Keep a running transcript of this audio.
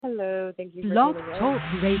Hello, thank you for Blog tuning in. Talk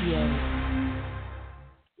Radio.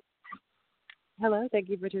 Hello, thank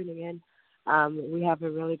you for tuning in. We have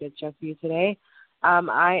a really good show for you today.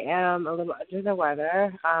 I am a little under the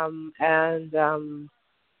weather, and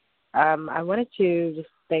I wanted to just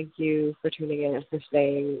thank you for tuning in and for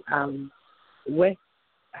staying with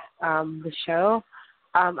the show.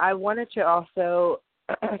 I wanted to also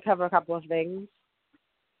cover a couple of things.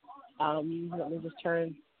 Let me just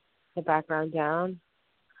turn the background down.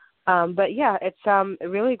 But yeah, it's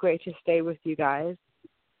really great to stay with you guys.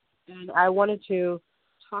 And I wanted to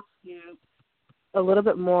talk to you a little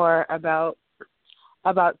bit more about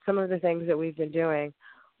some of the things that we've been doing.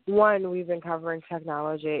 One, we've been covering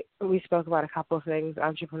technology. We spoke about a couple of things.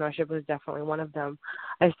 Entrepreneurship was definitely one of them.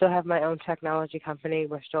 I still have my own technology company.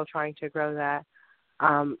 We're still trying to grow that.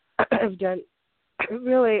 I've done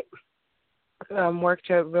really work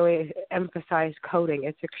to really emphasize coding.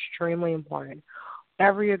 It's extremely important.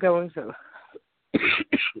 Whatever you're going through,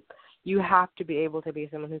 you have to be able to be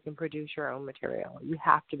someone who can produce your own material. You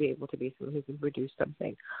have to be able to be someone who can produce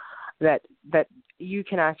something that you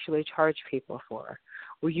can actually charge people for,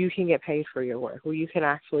 where you can get paid for your work, where you can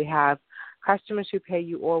actually have customers who pay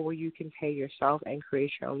you, or where you can pay yourself and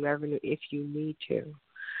create your own revenue if you need to,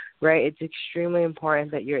 right? It's extremely important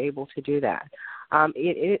that you're able to do that. And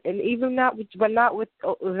even not, but not with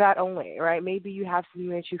that only, right? Maybe you have something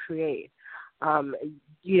that you create.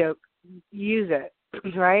 Use it,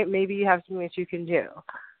 right? Maybe you have something that you can do.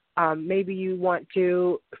 Maybe you want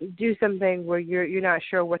to do something where you're not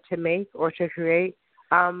sure what to make or to create.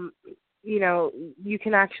 You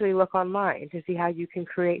can actually look online to see how you can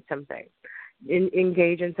create something.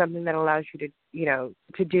 Engage in something that allows you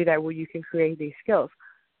to do that, where you can create these skills.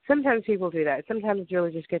 Sometimes people do that. Sometimes it's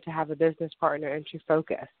really just good to have a business partner and to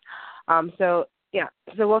focus. So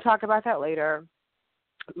we'll talk about that later.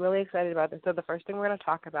 I'm really excited about this. So the first thing we're going to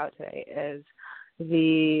talk about today is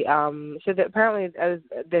apparently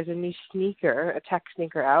there's a new sneaker, a tech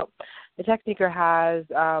sneaker out. The tech sneaker has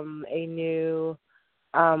a new,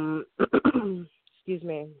 excuse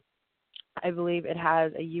me, I believe it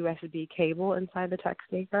has a USB cable inside the tech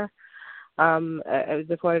sneaker. It was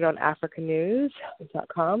reported on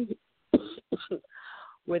AfricaNews.com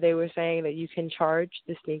where they were saying that you can charge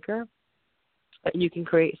the sneaker. You can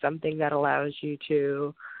create something that allows you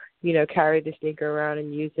to, carry the sneaker around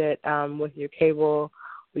and use it with your cable,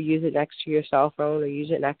 or use it next to your cell phone, or use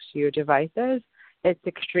it next to your devices. It's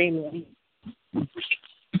extremely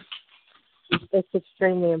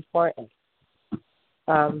important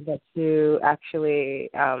that you actually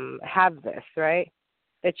have this, right?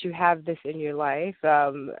 That you have this in your life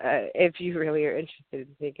if you really are interested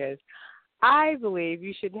in sneakers. I believe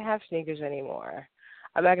you shouldn't have sneakers anymore.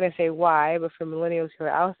 I'm not going to say why, but for millennials who are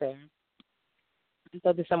out there, I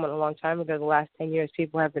told this someone a long time ago, the last 10 years,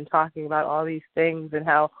 people have been talking about all these things and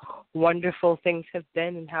how wonderful things have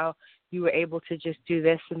been and how you were able to just do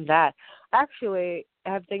this and that. Actually,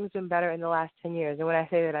 have things been better in the last 10 years? And when I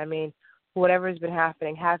say that, I mean whatever has been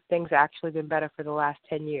happening, have things actually been better for the last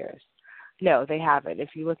 10 years? No, they haven't.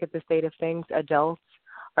 If you look at the state of things, adults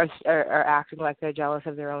are acting like they're jealous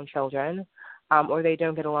of their own children, or they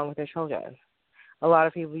don't get along with their children. A lot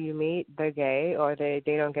of people you meet, they're gay, or they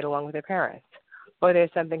don't get along with their parents. Or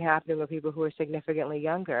there's something happening with people who are significantly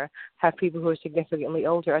younger, have people who are significantly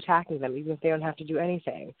older attacking them, even if they don't have to do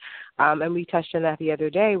anything. And we touched on that the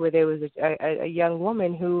other day, where there was a young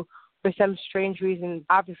woman who, for some strange reason,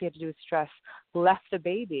 obviously had to do with stress, left a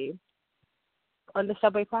baby on the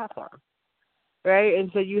subway platform, right?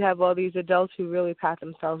 And so you have all these adults who really pat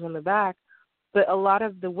themselves on the back, but a lot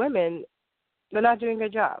of the women, they're not doing a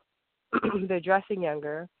good job. They're dressing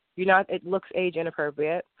younger. It looks age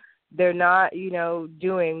inappropriate. They're not,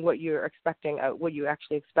 doing what you're expecting, what you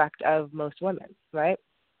actually expect of most women, right?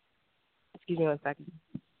 Excuse me one second.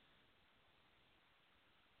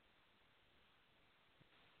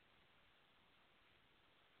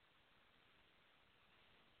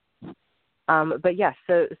 But yes,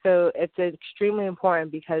 so it's extremely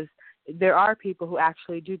important because there are people who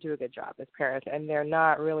actually do a good job as parents, and they're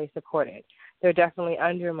not really supported. They're definitely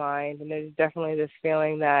undermined, and there's definitely this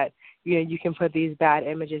feeling that you can put these bad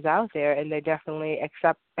images out there, and they're definitely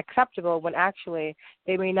acceptable when actually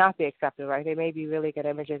they may not be acceptable, right? They may be really good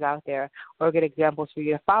images out there or good examples for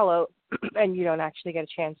you to follow, and you don't actually get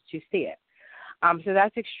a chance to see it. So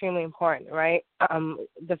that's extremely important, right?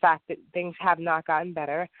 The fact that things have not gotten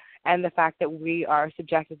better, and the fact that we are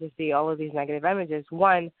subjected to see all of these negative images.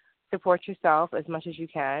 One, support yourself as much as you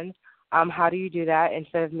can. How do you do that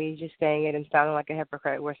instead of me just saying it and sounding like a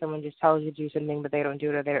hypocrite, where someone just tells you to do something but they don't do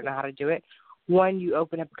it or they don't know how to do it? One, you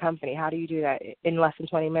open up a company. How do you do that in less than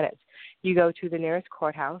 20 minutes? You go to the nearest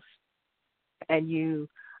courthouse and you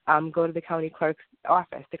go to the county clerk's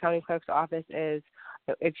office. The county clerk's office is,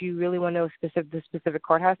 if you really want to know the specific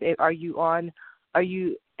courthouse, are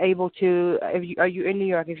you able to, are you in New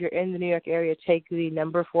York? If you're in the New York area, take the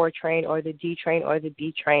number 4 train or the D train or the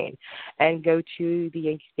B train and go to the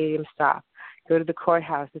Yankee Stadium stop. Go to the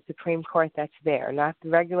courthouse, the Supreme Court that's there, not the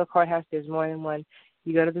regular courthouse. There's more than one.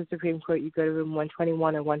 You go to the Supreme Court, you go to room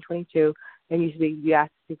 121 or 122, and you ask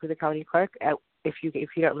to speak with the county clerk if you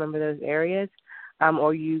don't remember those areas,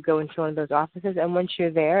 or you go into one of those offices. And once you're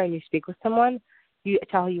there and you speak with someone, you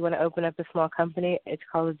tell her you want to open up a small company. It's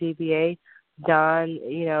called a DBA. Don,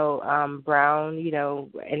 Brown,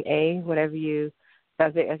 an A, whatever you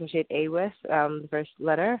associate A with, the first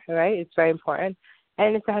letter, right? It's very important.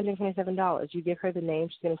 And it's $127. You give her the name.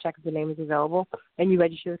 She's going to check if the name is available, and you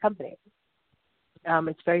register the company.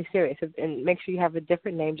 It's very serious. And make sure you have a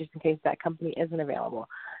different name just in case that company isn't available.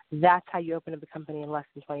 That's how you open up a company in less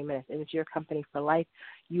than 20 minutes. And it's your company for life.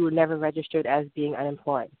 You were never registered as being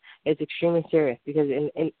unemployed. It's extremely serious because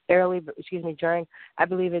during, I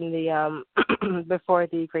believe in the, before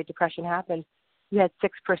the Great Depression happened, you had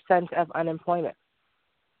 6% of unemployment.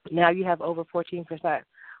 Now you have over 14%,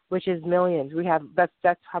 which is millions.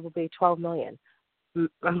 That's probably 12 million.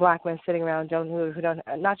 Black men sitting around who don't,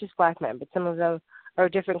 not just black men, but some of them are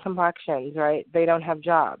different complexions, right? They don't have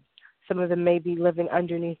jobs. Some of them may be living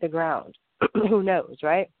underneath the ground. Who knows,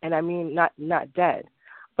 right? And I mean not dead,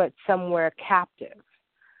 but somewhere captive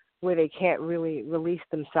where they can't really release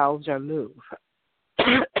themselves or move.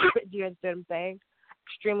 Do you understand what I'm saying?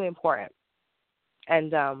 Extremely important.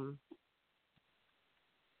 And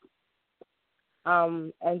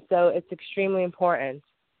so it's extremely important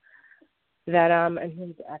that and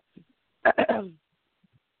here's the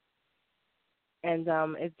and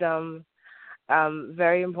it's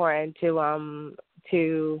very important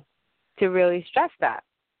to really stress that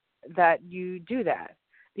you do that,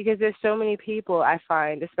 because there's so many people I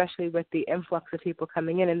find, especially with the influx of people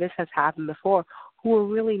coming in, and this has happened before, who are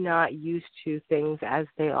really not used to things as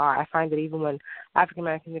they are. I find that even when African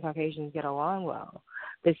Americans and Caucasians get along well,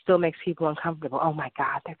 it still makes people uncomfortable. Oh my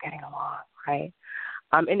God, they're getting along, right?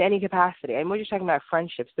 In any capacity. And we're just talking about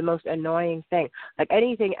friendships, the most annoying thing. Like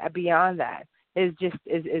anything beyond that is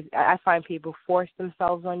I find people force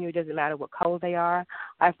themselves on you. It doesn't matter what color they are.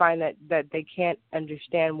 I find that they can't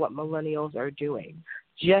understand what millennials are doing.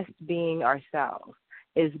 Just being ourselves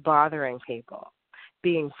is bothering people.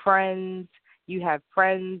 Being friends, you have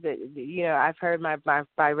friends that, I've heard my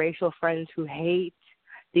biracial friends who hate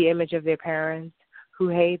the image of their parents, who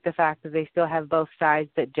hate the fact that they still have both sides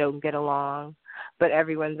that don't get along. But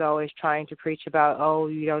everyone's always trying to preach about, oh,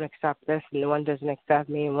 you don't accept this, and one doesn't accept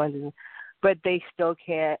me, and one doesn't. But they still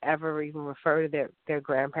can't ever even refer to their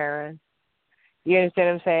grandparents. You understand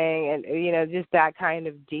what I'm saying? And, just that kind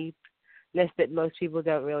of deepness that most people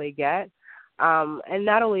don't really get. And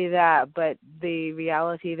not only that, but the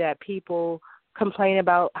reality that people complain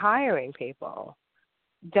about hiring people.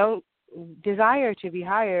 Don't desire to be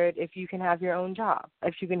hired if you can have your own job,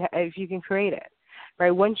 if you can create it.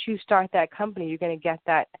 Right. Once you start that company, you're going to get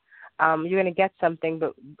that. You're going to get something,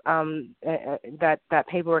 but that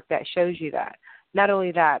paperwork that shows you that. Not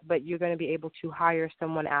only that, but you're going to be able to hire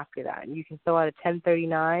someone after that. And you can fill out a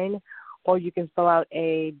 1039, or you can fill out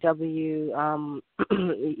a W.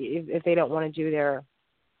 If they don't want to do their,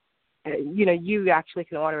 you actually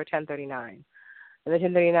can order a 1039. And the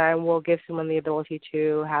 1039 will give someone the ability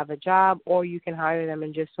to have a job, or you can hire them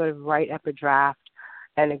and just sort of write up a draft.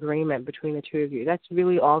 An agreement between the two of you. That's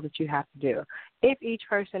really all that you have to do. If each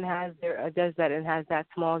person does that and has that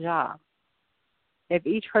small job, if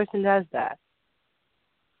each person does that,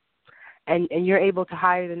 and you're able to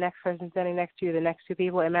hire the next person standing next to you, the next two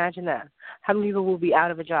people, imagine that. How many people will be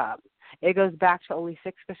out of a job? It goes back to only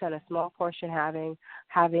 6%, a small portion having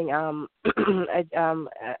a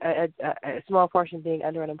small portion being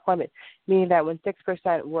under unemployment, meaning that when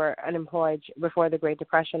 6% were unemployed before the Great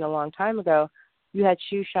Depression a long time ago, you had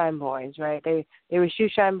shoe shine boys, right? They were shoe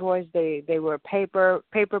shine boys. They were paper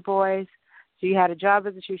boys. So you had a job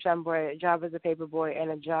as a shoe shine boy, a job as a paper boy,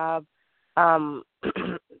 and a job as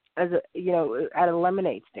at a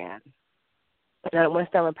lemonade stand. And I don't want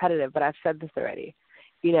to sound repetitive, but I've said this already.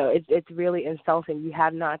 It's really insulting. You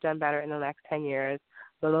have not done better in the next 10 years.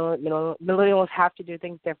 Millennials have to do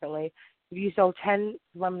things differently. If you sold 10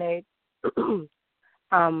 lemonade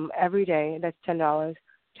every day, that's $10.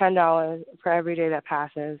 $10 for every day that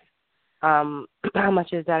passes. How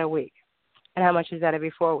much is that a week? And how much is that every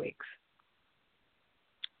 4 weeks?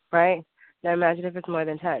 Right? Now imagine if it's more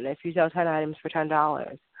than 10. If you sell 10 items for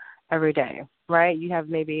 $10 every day, right? You have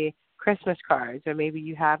maybe Christmas cards, or maybe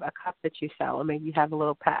you have a cup that you sell, or maybe you have a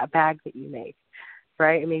little a bag that you make,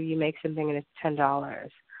 right? Or maybe you make something and it's $10.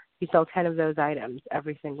 You sell 10 of those items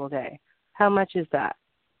every single day. How much is that?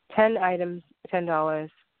 10 items, $10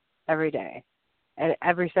 every day. And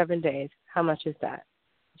every 7 days, how much is that?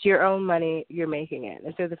 It's your own money, you're making it.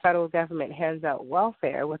 And so the federal government hands out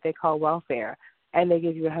welfare, what they call welfare, and they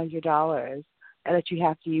give you $100, and that you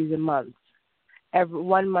have to use a month. Every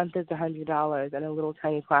 1 month is $100 and a little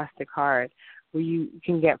tiny plastic card where you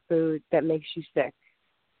can get food that makes you sick,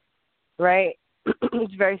 right?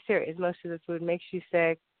 It's very serious. Most of the food makes you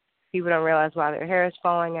sick. People don't realize why their hair is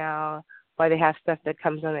falling out, why they have stuff that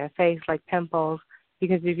comes on their face like pimples,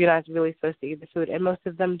 because if you're not really supposed to eat the food, and most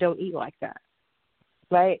of them don't eat like that,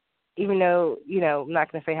 right? Even though, I'm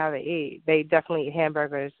not going to say how they eat. They definitely eat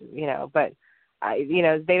hamburgers, but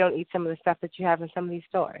they don't eat some of the stuff that you have in some of these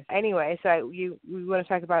stores. Anyway, so we want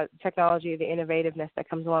to talk about technology, the innovativeness that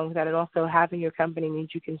comes along with that, and also having your company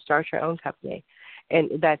means you can start your own company, and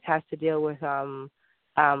that has to deal with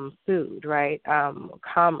food, right?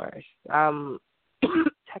 Commerce,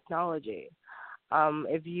 technology.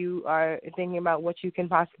 If you are thinking about what you can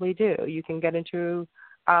possibly do, you can get into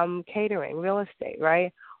catering, real estate,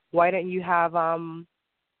 right? Why don't you have,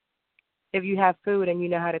 if you have food and you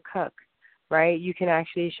know how to cook, right, you can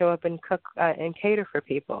actually show up and cook and cater for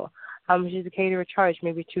people. How much does a caterer charge?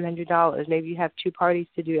 Maybe $200. Maybe you have 2 parties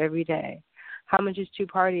to do every day. How much is 2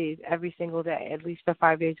 parties every single day, at least for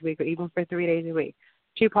 5 days a week, or even for 3 days a week?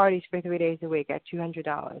 2 parties for 3 days a week at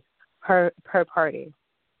 $200 per party.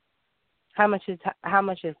 How much is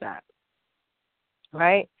that?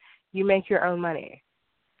 Right? You make your own money,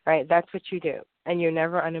 right? That's what you do, and you're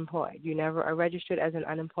never unemployed. You never are registered as an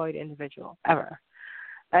unemployed individual ever,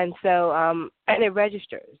 and so and it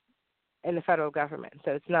registers in the federal government.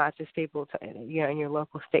 So it's not just people, in your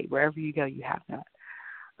local state, wherever you go, you have that.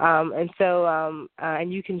 And so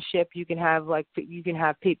and you can ship. You can have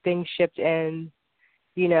things shipped in.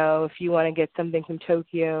 If you want to get something from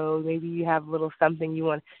Tokyo, maybe you have a little something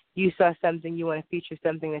you saw something, you want to feature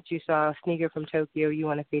something that you saw, a sneaker from Tokyo, you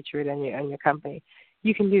want to feature it in your company.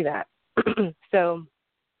 You can do that. So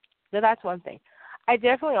that's one thing. I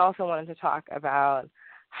definitely also wanted to talk about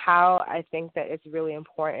how I think that it's really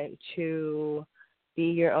important to be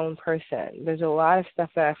your own person. There's a lot of stuff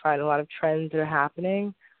that I find, a lot of trends that are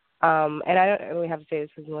happening. And I don't really have to say this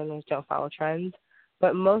because millennials don't follow trends,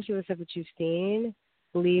 but most of the stuff that you've seen,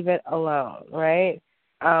 leave it alone, right?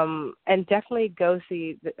 And definitely go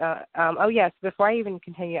see. Oh yes, before I even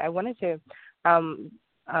continue, I wanted to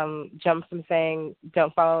jump from saying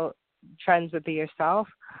don't follow trends but be yourself.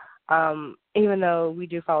 Even though we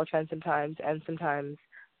do follow trends sometimes, and sometimes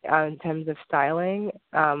in terms of styling,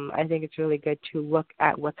 I think it's really good to look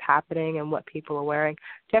at what's happening and what people are wearing.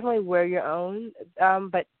 Definitely wear your own,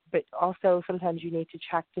 but also sometimes you need to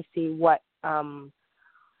check to see what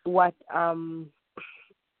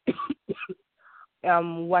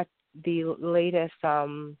the latest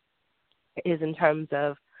is in terms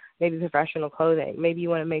of maybe professional clothing. Maybe you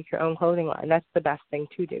want to make your own clothing line. That's the best thing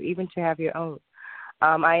to do, even to have your own.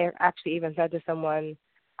 I actually even said to someone,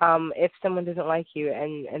 if someone doesn't like you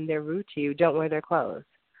and they're rude to you, don't wear their clothes.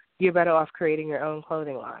 You're better off creating your own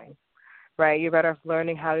clothing line, right? You're better off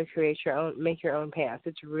learning how to make your own pants.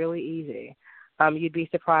 It's really easy. You'd be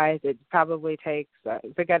surprised. It probably takes,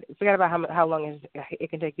 forget about how long it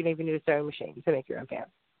can take. You don't even need a sewing machine to make your own pants.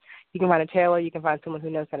 You can find a tailor. You can find someone who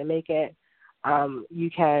knows how to make it. You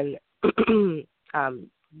can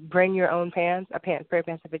bring your own pair of pants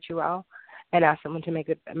that fit you well, and ask someone to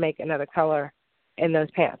make another color in those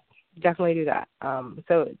pants. Definitely do that.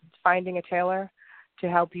 So finding a tailor to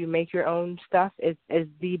help you make your own stuff is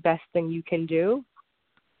the best thing you can do.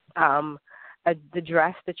 The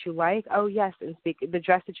dress that you like, the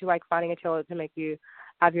dress that you like, finding a tailor to make you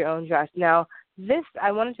have your own dress. Now,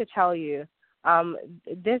 I wanted to tell you,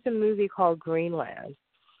 there's a movie called Greenland.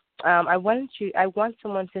 I want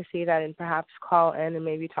someone to see that and perhaps call in and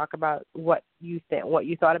maybe talk about what you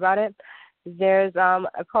thought about it. There's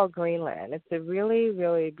called Greenland. It's a really,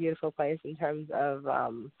 really beautiful place in terms of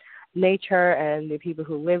nature and the people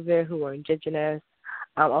who live there who are indigenous.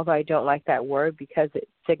 Although I don't like that word because it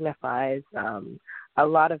signifies there's a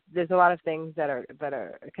lot of things that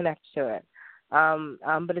are connected to it.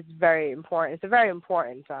 But it's very important. It's a very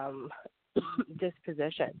important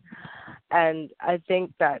disposition. And I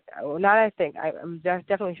think that, I'm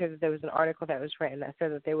definitely sure that there was an article that was written that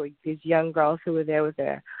said that there were these young girls who were there with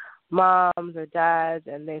their moms or dads,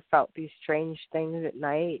 and they felt these strange things at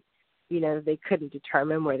night, they couldn't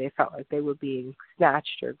determine, where they felt like they were being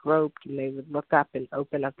snatched or groped, and they would look up and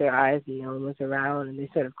open up their eyes and no one was around, and they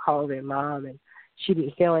sort of called their mom and she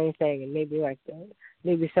didn't feel anything, and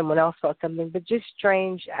maybe someone else felt something, but just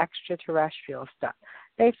strange extraterrestrial stuff.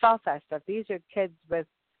 They felt that stuff. These are kids with,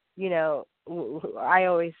 I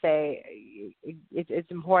always say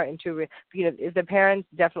it's important to, if the parents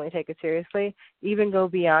definitely take it seriously, even go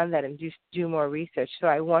beyond that and just do more research. So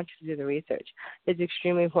I want you to do the research. It's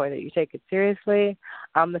extremely important that you take it seriously.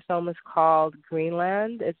 The film is called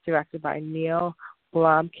Greenland. It's directed by Neil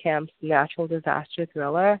Blomkamp's natural disaster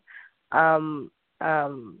thriller. And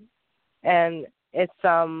it's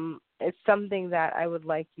something that I would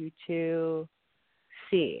like you to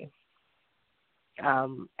see.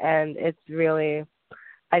 And it's really,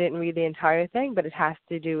 I didn't read the entire thing, but it has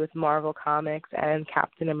to do with Marvel Comics and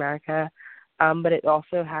Captain America. But it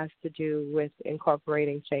also has to do with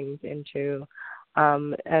incorporating things into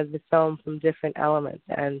the film from different elements.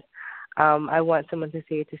 And I want someone to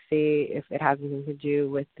see it, to see if it has anything to do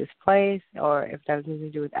with this place, or if it has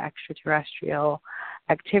anything to do with extraterrestrial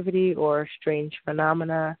activity or strange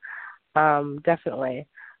phenomena. Definitely.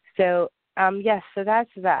 So, yes, so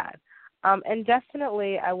that's that. And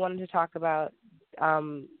definitely I wanted to talk about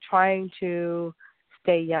trying to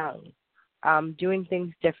stay young, doing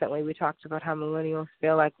things differently. We talked about how millennials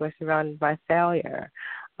feel like we're surrounded by failure.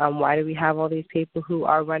 Why do we have all these people who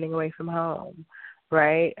are running away from home,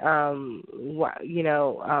 right?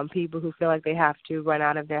 People who feel like they have to run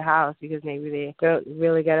out of their house because maybe they don't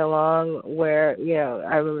really get along, where,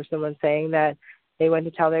 I remember someone saying that they went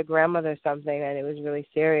to tell their grandmother something and it was really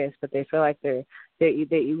serious, but they feel like they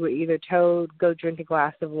were either told, go drink a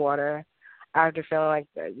glass of water, after feeling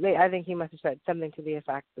like, I think he must have said something to the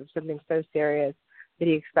effect of something so serious that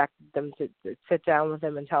he expected them to sit down with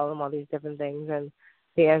him and tell them all these different things. And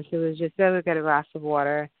the answer was just, go get a glass of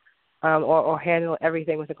water, or handle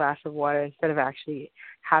everything with a glass of water, instead of actually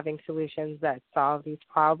having solutions that solve these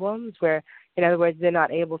problems, where, in other words, they're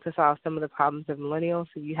not able to solve some of the problems of millennials.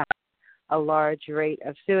 So you have a large rate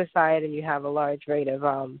of suicide, and you have a large rate of,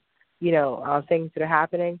 things that are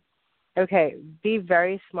happening. Okay, be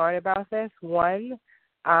very smart about this. One,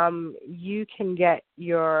 you can get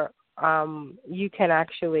you can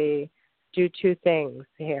actually do two things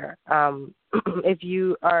here. If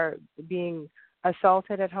you are being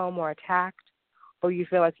assaulted at home or attacked, or you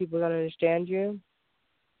feel like people don't understand you,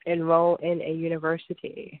 enroll in a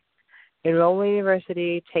university. Enroll in a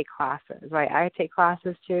university, take classes, right? I take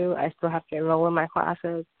classes too. I still have to enroll in my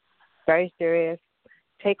classes. Very serious.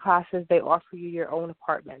 Take classes. They offer you your own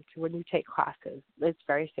apartment when you take classes. It's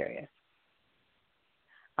very serious.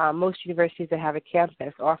 Most universities that have a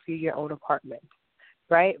campus offer you your own apartment,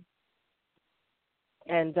 right?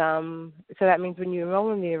 And so that means when you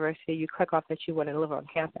enroll in the university, you click off that you want to live on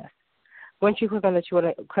campus. Once you click off that you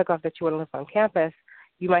want to live on campus,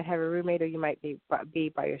 you might have a roommate, or you might be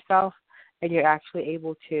by yourself, and you're actually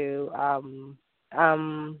able to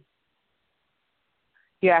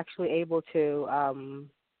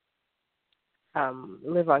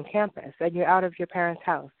live on campus, and you're out of your parents'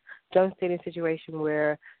 house. Don't stay in a situation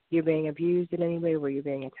where you're being abused in any way, where you're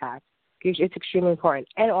being attacked. It's extremely important.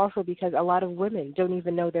 And also because a lot of women don't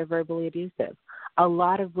even know they're verbally abusive. A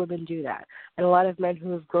lot of women do that. And a lot of men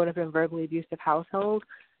who have grown up in verbally abusive households,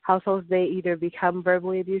 they either become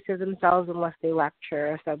verbally abusive themselves unless they lecture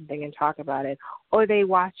or something and talk about it, or they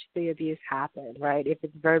watch the abuse happen, right? If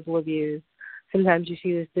it's verbal abuse, sometimes you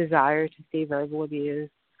see this desire to see verbal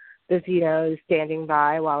abuse, this, standing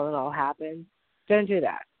by while it all happens. Don't do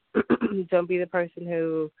that. Don't be the person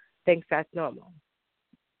who thinks that's normal.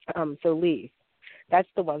 So leave. That's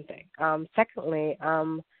the one thing. Secondly,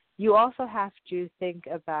 you also have to think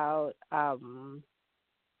about,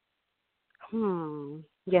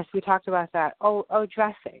 yes, we talked about that.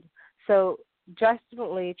 Dressing. So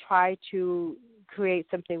definitely try to create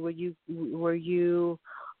something where you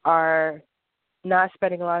are not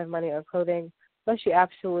spending a lot of money on clothing, unless you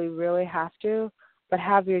absolutely really have to, but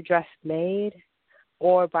have your dress made,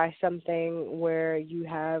 or buy something where you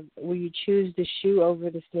choose the shoe over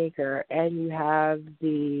the sneaker, and you have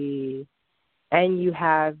the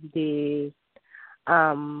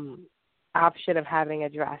option of having a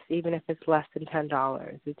dress, even if it's less than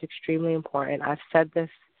 $10. It's extremely important. I've said this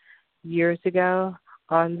years ago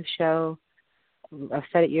on the show. I've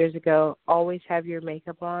said it years ago. Always have your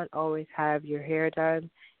makeup on. Always have your hair done,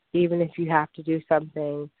 even if you have to do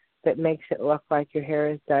something that makes it look like your hair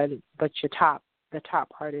is done, but the top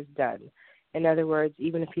part is done. In other words,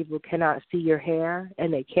 even if people cannot see your hair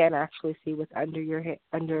and they can't actually see what's under your hair,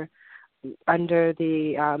 under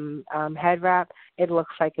the head wrap, it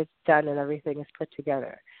looks like it's done and everything is put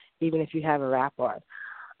together. even if you have a wrap on.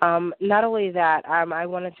 Not only that, I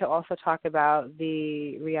wanted to also talk about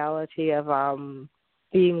the reality of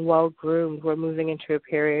being well groomed. We're moving into a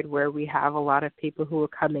period where we have a lot of people who are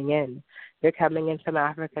coming in. They're coming in from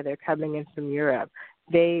Africa. They're coming in from Europe.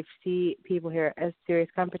 They see people here as serious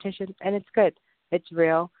competition, and it's good. It's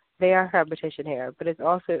real. They are competition here, but it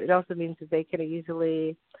also means that they can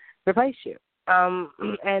easily replace you.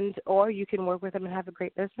 And or you can work with them and have a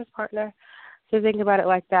great business partner. So think about it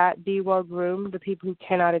like that. Be well groomed. The people who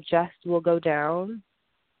cannot adjust will go down.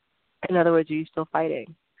 In other words, are you still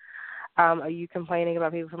fighting? Are you complaining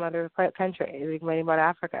about people from other countries? Are you complaining about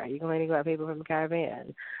Africa? Are you complaining about people from the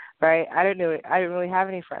Caribbean? Right? I don't know. I don't really have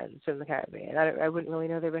any friends from the Caribbean. I wouldn't really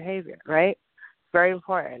know their behavior. Right? Very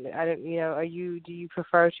important. I don't. You know. Do you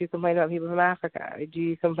prefer to complain about people from Africa? Or do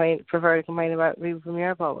you prefer to complain about people from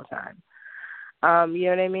Europe all the time? You know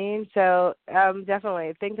what I mean? So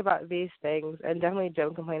definitely think about these things, and definitely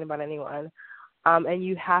don't complain about anyone. And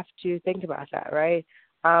you have to think about that, right?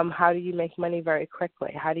 How do you make money very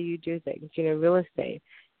quickly? How do you do things? You know, real estate.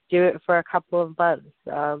 Do it for a couple of months.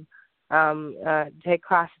 Take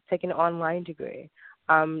classes. Take an online degree.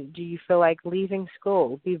 Do you feel like leaving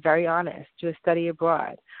school? Be very honest. Do a study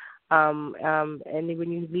abroad. And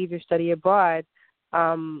when you leave your study abroad,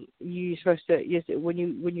 you're supposed to when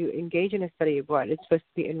you engage in a study abroad, it's supposed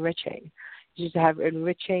to be enriching. You just have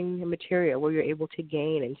enriching material where you're able to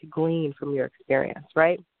gain and to glean from your experience,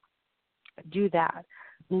 right? Do that.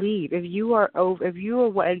 Leave. If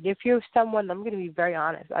you're someone, I'm going to be very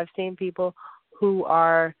honest. I've seen people who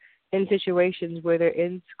are in situations where they're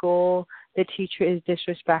in school, the teacher is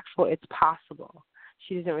disrespectful. It's possible.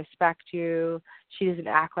 She doesn't respect you. She doesn't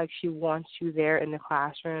act like she wants you there in the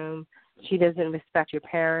classroom. She doesn't respect your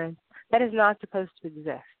parents. That is not supposed to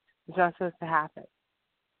exist. It's not supposed to happen.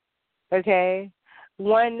 Okay?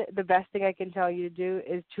 The best thing I can tell you to do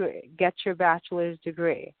is to get your bachelor's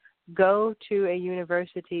degree. Go to a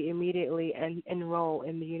university immediately and enroll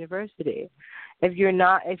in the university. If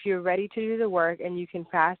you're ready to do the work and you can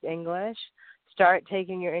pass English, start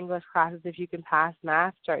taking your English classes. If you can pass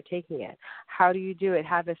math, start taking it. How do you do it?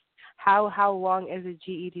 How long is a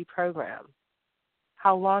GED program?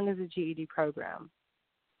 How long is a GED program?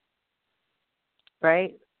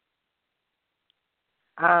 Right?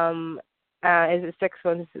 Is it 6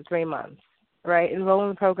 months? Is it 3 months? Right? Enroll in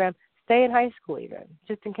the program. Stay in high school even,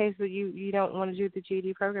 just in case that you don't want to do the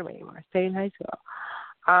GED program anymore. Stay in high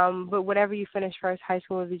school. But whenever you finish first high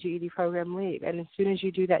school or the GED program, leave. And as soon as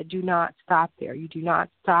you do that, do not stop there. You do not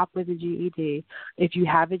stop with the GED. If you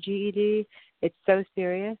have a GED, it's so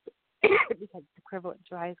serious because it's equivalent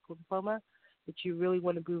to a high school diploma that you really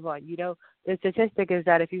want to move on. You know, the statistic is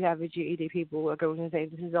that if you have a GED, people are going to say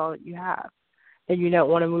this is all that you have. And you don't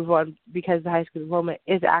want to move on because the high school diploma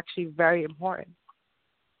is actually very important.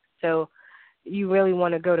 So you really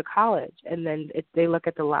want to go to college, and then they look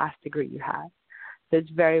at the last degree you had. So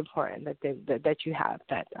it's very important that you have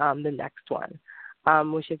that the next one,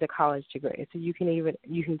 which is a college degree. So you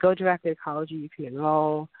can go directly to college, or you can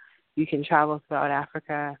enroll, you can travel throughout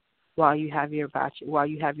Africa while you have your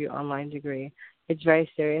online degree. It's very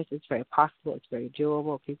serious. It's very possible. It's very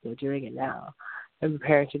doable. People are doing it now and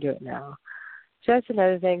preparing to do it now. So that's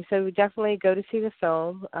another thing. So definitely go to see the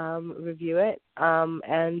film, review it,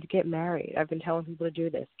 and get married. I've been telling people to do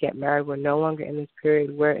this. Get married. We're no longer in this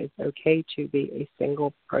period where it's okay to be a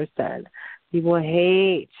single person. People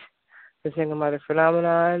hate the single mother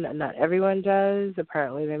phenomenon. Not everyone does.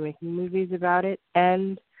 Apparently they're making movies about it,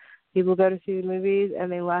 and people go to see the movies,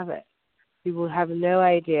 and they love it. People have no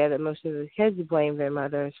idea that most of the kids blame their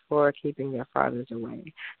mothers for keeping their fathers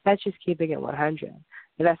away. That's just keeping it 100.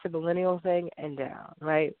 And that's a millennial thing and down,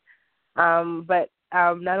 right? But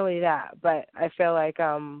not only that, but I feel like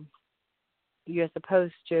you're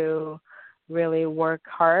supposed to really work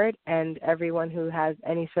hard, and everyone who has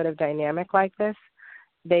any sort of dynamic like this,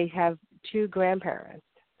 they have two grandparents,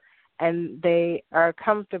 and they are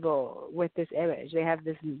comfortable with this image. They have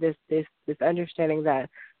this understanding that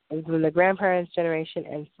from the grandparents'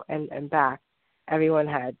 generation and back, everyone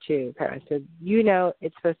had two parents. So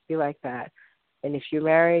it's supposed to be like that. And if you're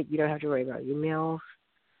married, you don't have to worry about your meals.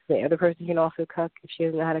 The other person can also cook. If she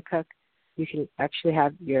doesn't know how to cook, you can actually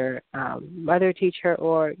have your mother teach her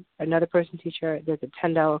or another person teach her. There's a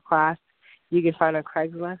 $10 class you can find on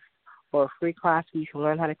Craigslist, or a free class where you can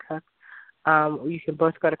learn how to cook. You can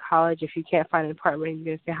both go to college. If you can't find an apartment, you're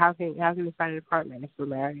going to say, how can we find an apartment if we're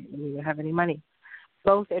married and we don't have any money?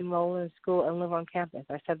 Both enroll in school and live on campus.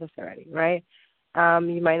 I said this already, right?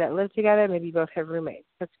 You might not live together. Maybe you both have roommates.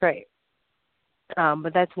 That's great.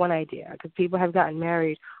 But that's one idea, because people have gotten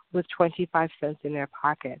married with 25 cents in their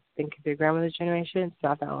pocket. Think of your grandmother's generation. It's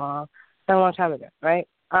not that long. Not a long time ago, right?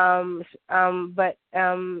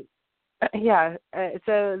 Yeah,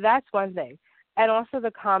 so that's one thing. And also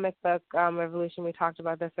the comic book revolution, we talked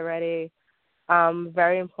about this already.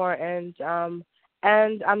 Very important.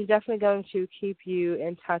 And I'm definitely going to keep you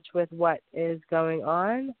in touch with what is going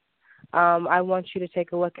on. I want you to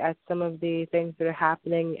take a look at some of the things that are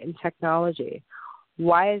happening in technology.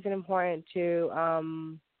 Why is it important to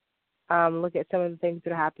look at some of the things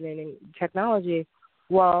that are happening in technology?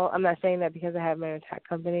 Well, I'm not saying that because I have my own tech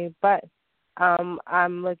company, but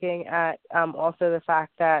I'm looking at also the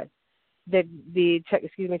fact that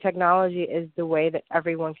technology is the way that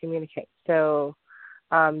everyone communicates. So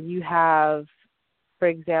you have, for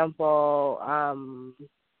example,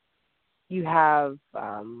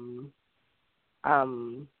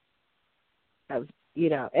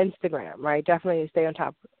 Instagram, right? Definitely stay on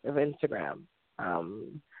top of Instagram.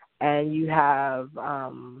 And you have,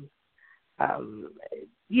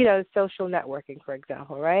 social networking, for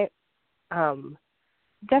example, right?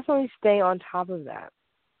 Definitely stay on top of that.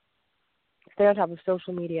 Stay on top of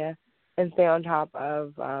social media and stay on top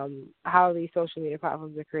of how these social media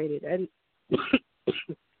platforms are created. And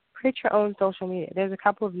create your own social media. There's a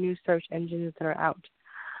couple of new search engines that are out.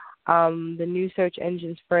 The new search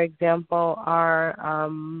engines, for example, are,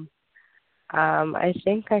 I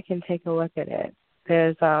think I can take a look at it.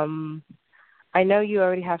 There's, I know you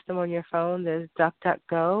already have some on your phone. There's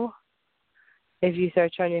DuckDuckGo. If you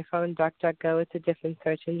search on your phone, DuckDuckGo, it's a different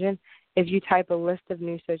search engine. If you type a list of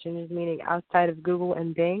new search engines, meaning outside of Google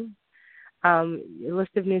and Bing, a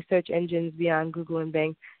list of new search engines beyond Google and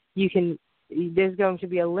Bing, there's going to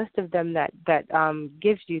be a list of them that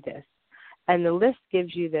gives you this. And the list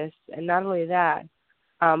gives you this, and not only that,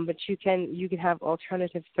 but you can have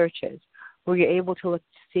alternative searches where you're able to look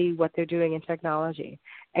to see what they're doing in technology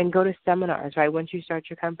and go to seminars, right, once you start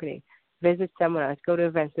your company. Visit seminars, go to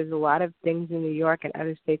events. There's a lot of things in New York and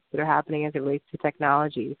other states that are happening as it relates to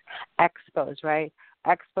technologies. Expos, right?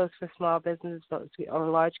 Expos for small businesses or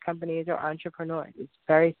large companies or entrepreneurs. It's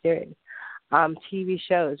very serious. TV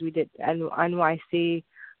shows. We did NYC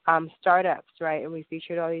startups, right? And we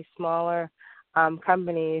featured all these smaller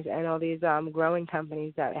companies and all these growing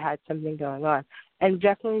companies that had something going on. And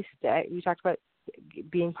definitely, we talked about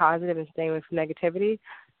being positive and staying away from negativity.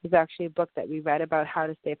 There's actually a book that we read about how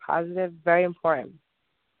to stay positive. Very important.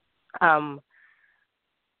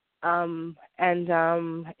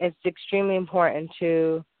 It's extremely important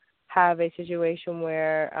to have a situation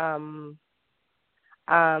where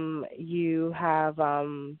you have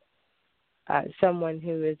someone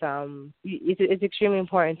who is it's extremely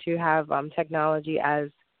important to have technology as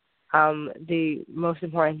the most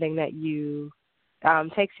important thing that you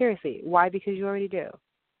take seriously. Why? Because you already do,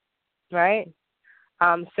 right?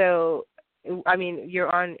 So, I mean,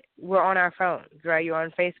 we're on our phones, right? You're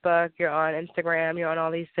on Facebook, you're on Instagram, you're on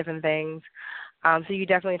all these different things. So you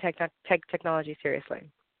definitely take technology seriously.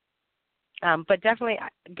 But definitely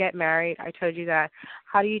get married. I told you that.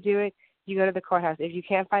 How do you do it? You go to the courthouse. If you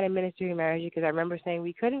can't find a minister who marries you, because I remember saying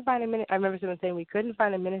we couldn't find a minister. I remember someone saying we couldn't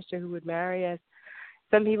find a minister who would marry us.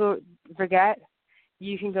 Some people forget.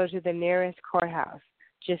 You can go to the nearest courthouse.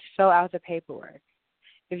 Just fill out the paperwork.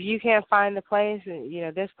 If you can't find the place,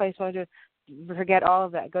 this place won't do, forget all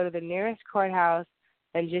of that. Go to the nearest courthouse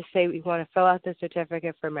and just say we want to fill out the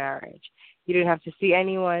certificate for marriage. You don't have to see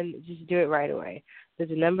anyone. Just do it right away.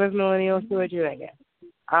 There's a number of millennials who are doing it.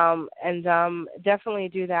 Definitely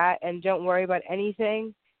do that, and don't worry about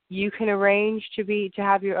anything. You can arrange to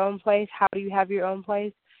have your own place. How do you have your own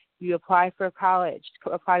place? You apply for a college,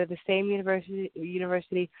 apply to the same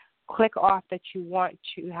university. Click off that you want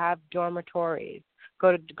to have dormitories.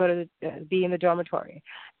 Go to be in the dormitory,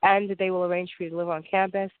 and they will arrange for you to live on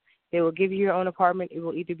campus. They will give you your own apartment. It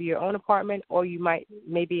will either be your own apartment, or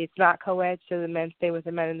maybe it's not co-ed, so the men stay with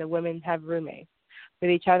the men and the women have roommates with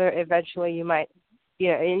each other. Eventually, you might,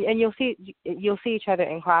 and you'll see each other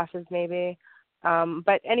in classes maybe.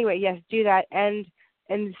 But anyway, yes, do that. And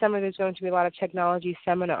in the summer, there's going to be a lot of technology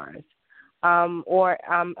seminars or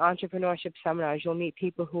entrepreneurship seminars. You'll meet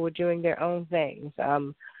people who are doing their own things.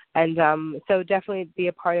 So definitely be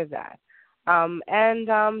a part of that.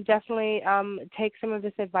 Definitely take some of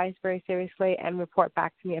this advice very seriously and report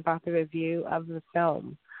back to me about the review of the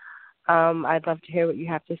film. I'd love to hear what you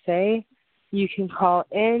have to say. You can call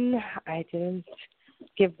in. I didn't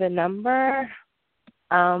give the number.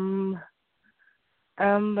 But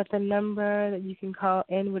the number that you can call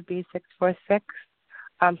in would be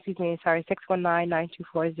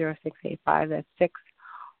 619-924-0685. That's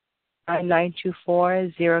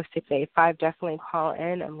 924-0685. Definitely call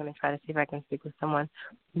in. I'm going to try to see if I can speak with someone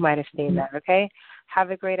who might have seen that, okay?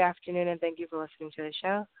 Have a great afternoon, and thank you for listening to the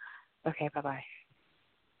show. Okay, bye-bye.